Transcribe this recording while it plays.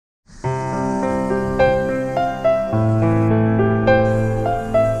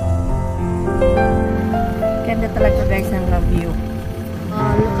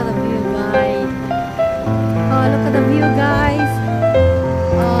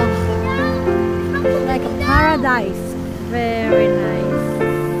nice. Very nice.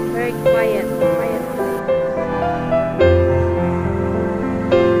 Very quiet. Quiet.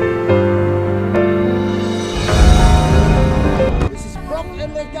 This is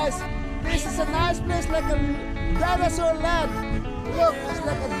Inlet, guys. This is a nice place, like a dinosaur land. Look, it's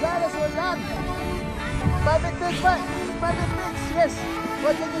like a dinosaur land. Private beach, right? It's private beach, yes.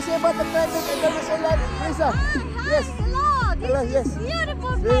 What can you say about the private and dinosaur land, Lisa? Yes. Hello. Hello, yes.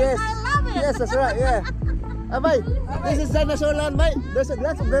 Beautiful place. Yes. I love it. Yes, that's right, yeah. Mate, this is dinosaur land, mate. There's a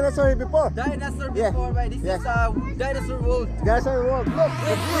lots of dinosaur here before. Dinosaur Yeah. before, right? This Yeah. is dinosaur world. Dinosaur world. Look,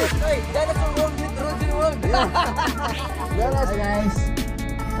 it's good. Hey, dinosaur world with Roger world. Hi guys,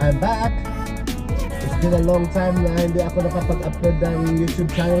 I'm back. It's been a long time na hindi ako nakapag-upload ng YouTube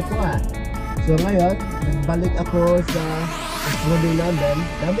channel ko So ngayon, nagbalik ako sa uploading namin.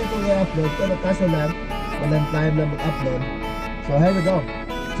 Dami kong i-upload, pero kaso lang, walang time na mag-upload. So here we go.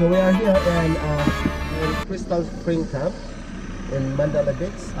 So we are here in Crystal Spring Camp in Mandala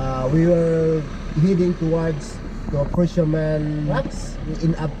Beach. We were heading towards the Fisherman Rocks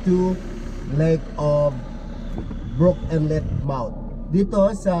in up to Lake of Inlet Mouth.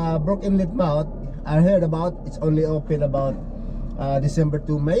 Dito sa Inlet Mouth, I heard about it's only open about December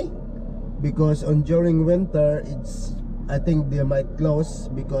to May, because during winter I think they might close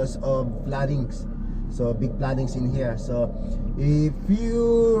because of floodings. So big floodings in here. So if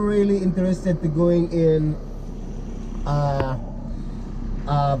you really interested to going in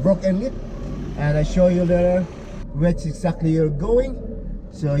Inlet, and I show you later which exactly you're going.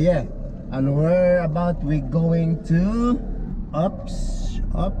 So yeah, and we're going to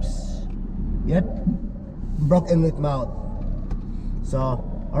yep, Inlet Mouth. So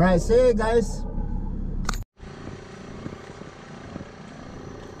alright, see you guys.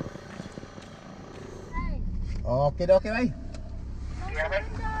 Okay, bye.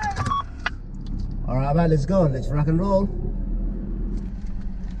 Alright, bye, let's go. Let's rock and roll.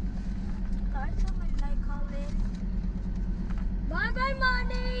 Bye-bye,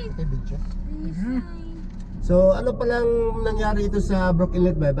 money. Okay, video. So, ano palang nangyari ito sa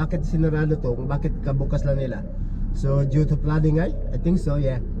Inlet ba? Bakit sinarado to? Bakit kabukas lang nila? So, due to flooding I think so,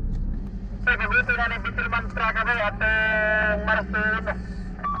 yeah.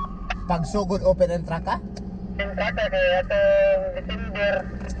 Pagsugod open and track ka?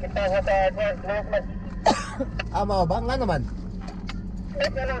 Mao ba? Nga naman.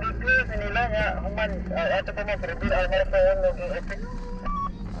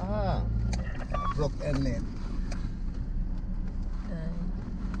 Inlet.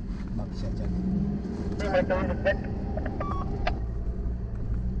 Bak siya dyan.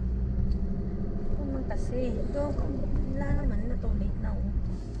 Naman kasi ito, wala naman na to, late na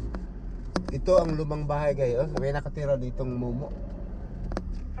Ito ang lumang bahay kayo. May nakatira ditong mumo.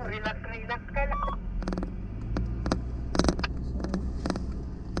 Relax ka lang.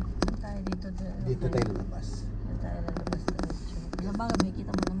 So, tayo dito. Dito tayo lumabas. Tayo lalabas diretso. Sa bagay, may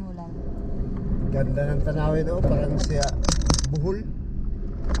kita mo naman ulan. Ganda ng tanawin o. Parang siya buhol.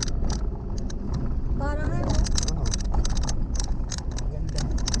 Parang ano? Oh. Ganda.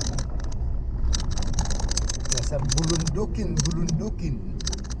 Nasa bulundukin.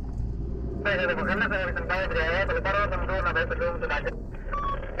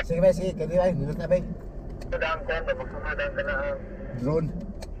 Sige bay, sige. Kaya bay, nilot na bay. Drone.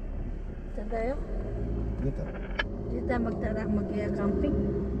 Ito tayo? Dito. Dito tayo mag-camping?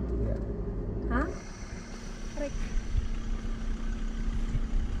 Yeah. Ha? Right.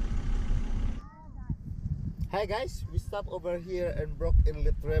 Hi guys, we stopped over here in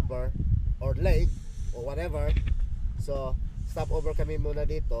Inlet River or lake or whatever. So, stop over kami muna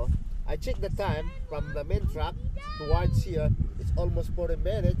dito. I checked the time from the main track towards here. It's almost 40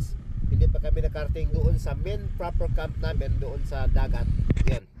 minutes. Hindi pa kami nakarating doon sa main proper camp namin doon sa dagat.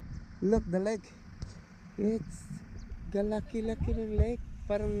 Yan. Look, the lake. It's galaki-laki ng lake.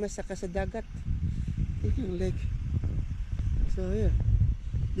 Parang nasa ka sa dagat. Ito yung lake. So, yeah.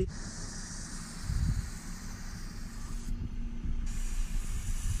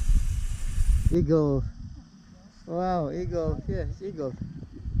 Eagle. Wow, eagle. Yes, eagle.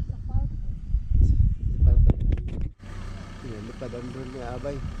 Yan, lipad ang drone ni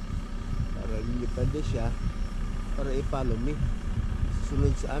Abay. Para lipad na siya. Para i-follow me.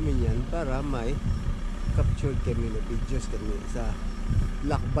 Susunod sa amin yan para may capture kami na videos kami sa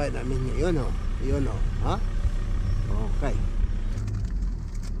lakbay namin ngayon. Yun o. Ha? Okay.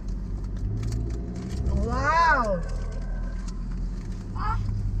 Wow!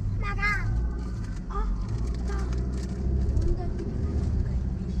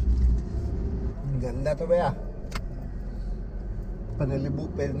 Ganda to ba ya?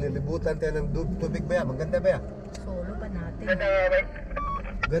 panilibutan tayo ng tubig ba yan? Maganda ba yan? Solo ba natin?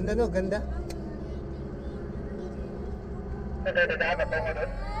 Ganda no, ganda.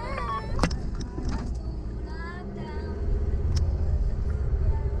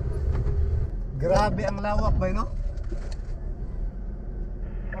 Grabe ang lawak ba, no?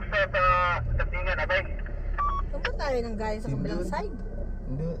 Saan ba tayo nang galing sa kabilang side?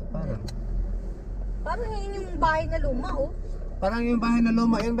 Hindi, parang. Parang yun yung bahay na luma, oh. Parang yung bahay na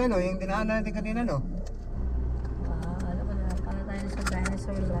luma, yun ba, no? Yung dinaanan natin kanina, no? Alam ko na, parang tayo sa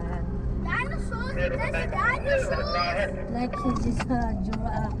dinosaur land. Dinosaurs? That's a dinosaur! Like this is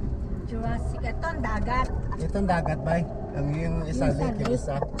Jurassic. Ito ang dagat. Itong dagat, bay. Ang yung isa, Yung isa, lake, yung lake.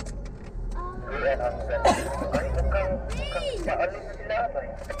 isa.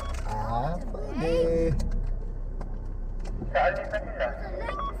 Ah, pwede.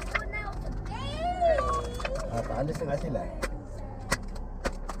 Ah, paalis na nga sila.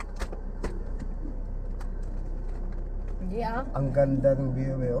 Hindi ah. Ang ganda ng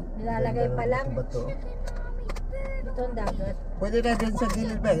view, eh, oh. Nilalagay Ganda pa ng lang. bato-bato. Ito ang dagat. Pwede na din sa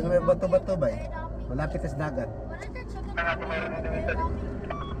gilid, bay. May bato-bato, bay. Malapit sa dagat.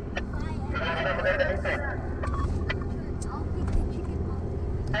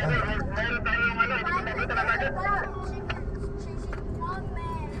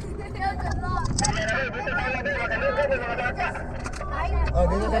 Oh,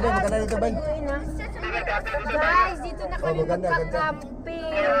 dito tayo, maganda dito, bay. Guys, dito na kami maganda, ganda.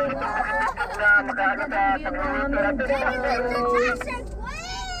 magka-camping. Maganda ng view namin, guys.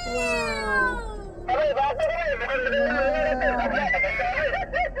 Wow.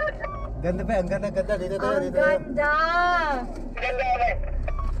 Ganda ba? Ang ganda, ganda. Dito tayo, Ang dito tayo. ganda.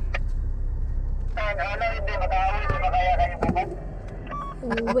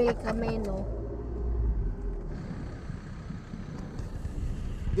 Uwi kami, no?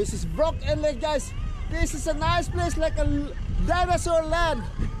 This is Brook Inlet, guys. This is a nice place, like a dinosaur land.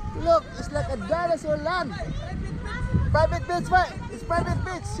 Look, it's like a dinosaur land. Private beach, right? It's private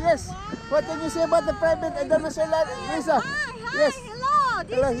beach, yes. What can you say about the private and dinosaur land, Lisa? Yes. Hello!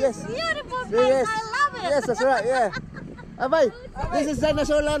 This Hello, is yes. beautiful place. Yes. I love it. Yes, that's right, yeah. Bye. This is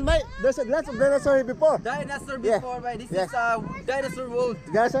dinosaur land, mate. There's lots of dinosaur here before. Dinosaur Yeah. before, right? This Yeah. is dinosaur world.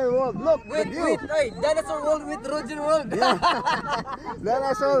 Dinosaur world. Look, the view. Wait, dinosaur world with Roger world. Yeah.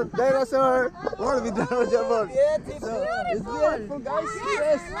 dinosaur world with dinosaur world. So, it's beautiful, guys.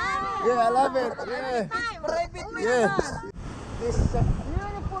 Yes. Yeah, I love it. Yeah. Private Yes. This is a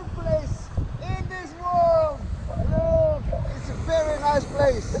beautiful place in this world. Look, it's a very nice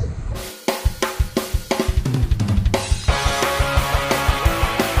place.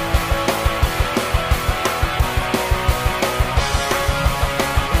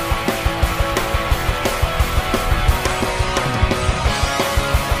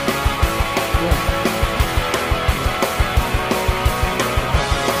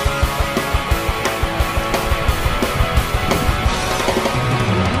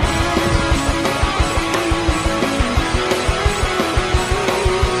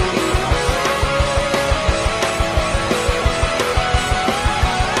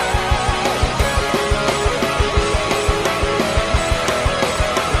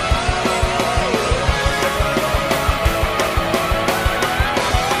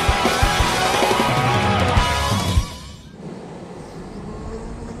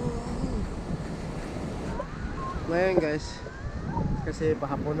 Ngayon guys, kasi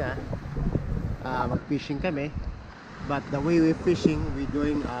pahapon na, mag-fishing kami. But the way we fishing, we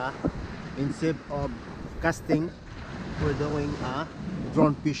doing instead of casting, we're doing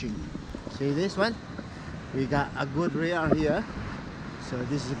drone fishing. See this one? We got a good rear here. So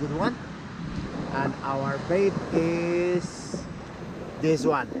this is a good one. And our bait is this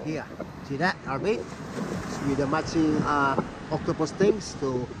one here. See that? Our bait with the matching octopus things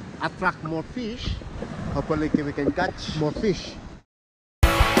to attract more fish. Hopefully we can catch more fish.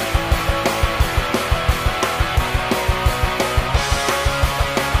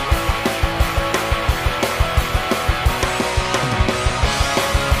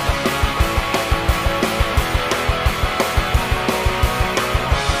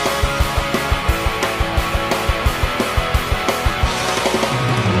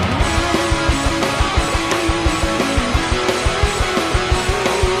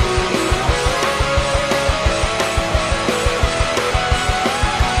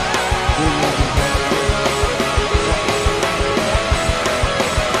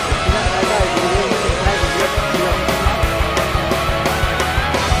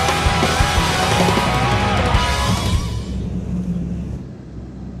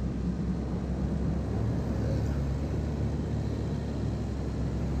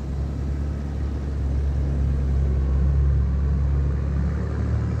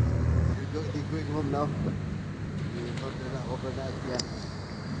 now. Overnight, yeah.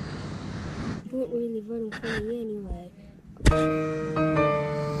 You weren't really running from me anyway.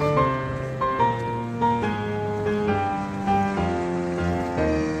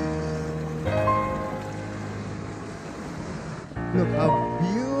 Look how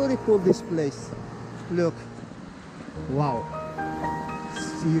beautiful this place. Look. Wow.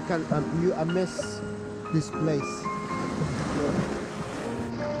 So you can you miss this place. Look.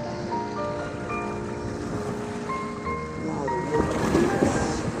 Wow, the water.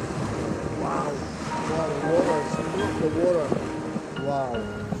 Wow. Wow, the water. Look the water. Wow.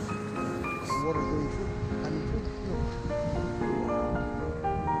 The water going through. And look.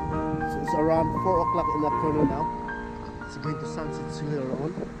 So it's around 4 o'clock in the afternoon now. It's going to sunset later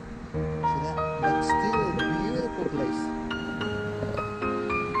on. See that? But still a beautiful place.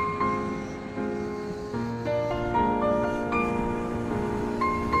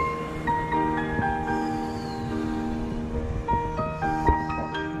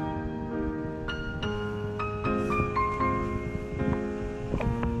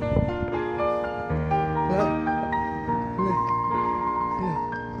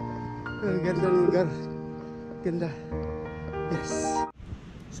 Ganda ng lugar. Ganda. Yes.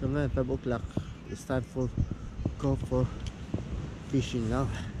 So ngayon, 5 o'clock. It's time for go for fishing now.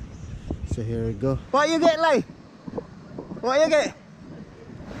 So here we go. What you get, Lai? What you get?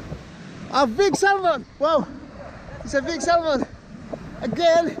 A big salmon! Wow! It's a big salmon!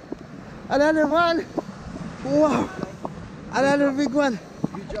 Again! Another one! Wow! Another big one!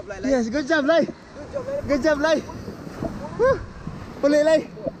 Good job, Lai. Yes, good job, Lai! Good job, Lai! Woo! Huli, Lai!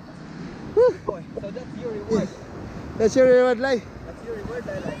 Woo! Boy, so that's your reward. That's your reward, Lai! That's your reward,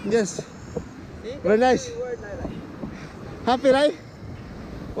 Lai. Yes! See? Very nice! Your reward, Lai. Happy, Lai?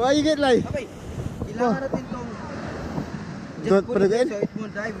 What you get, Lai? Okay, kailangan natin tong Don't put put it it in? so it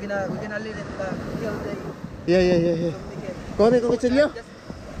won't die. We're gonna let it kill the Yeah. ticket. Kunin ko kutsilyo. Just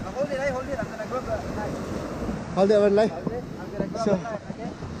hold it, Lai. Hold it. I'm gonna grab the knife. Hold that one, Lai. Hold it. I'm gonna grab So- the knife,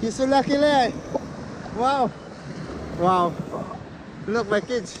 okay? You're so lucky, Lai. Wow. Wow. Look, my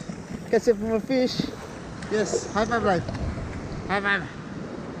kids. Catch it from a fish. Yes. High five, Lai. High five.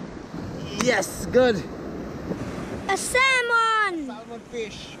 Yes, good. A salmon! Salmon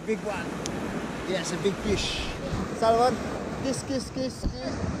fish. Big one. Yes, a big fish. Salmon. Kiss. This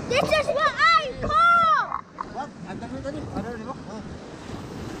is what I call! What? Ano mo?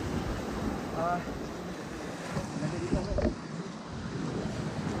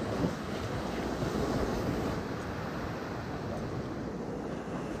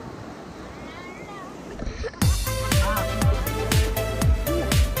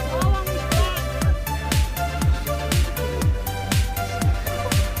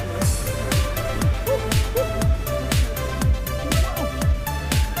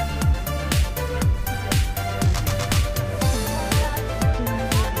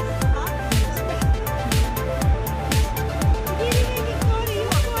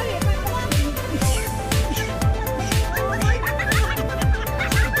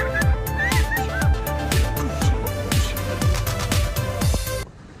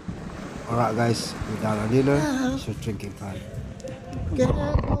 Alright guys, we're done our dinner. It's your drinking time. Get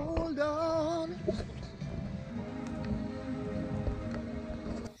hold on.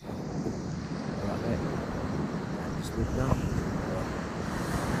 Alright, sleep now.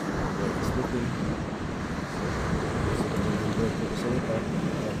 Sleeping.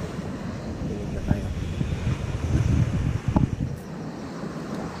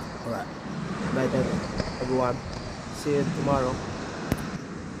 Alright, night everyone. See you tomorrow.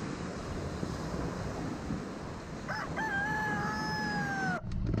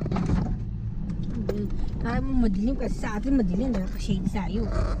 Kaya mo madilim kasi sa atin madilim, nakaka-shade sa'yo.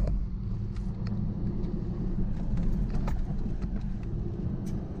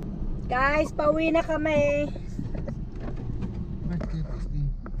 Guys, pauwi na kami.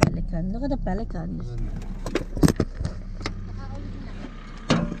 Pelican, look at the pelicans.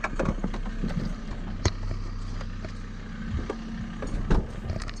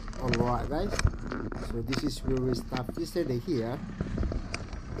 Alright guys, so this is where we stopped yesterday here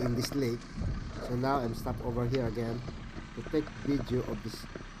in this lake. So now I'm stopped over here again to take video of this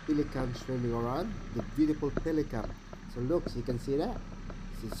pelican swimming around, the beautiful pelican. So look, you can see that,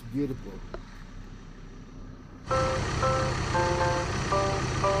 it's beautiful.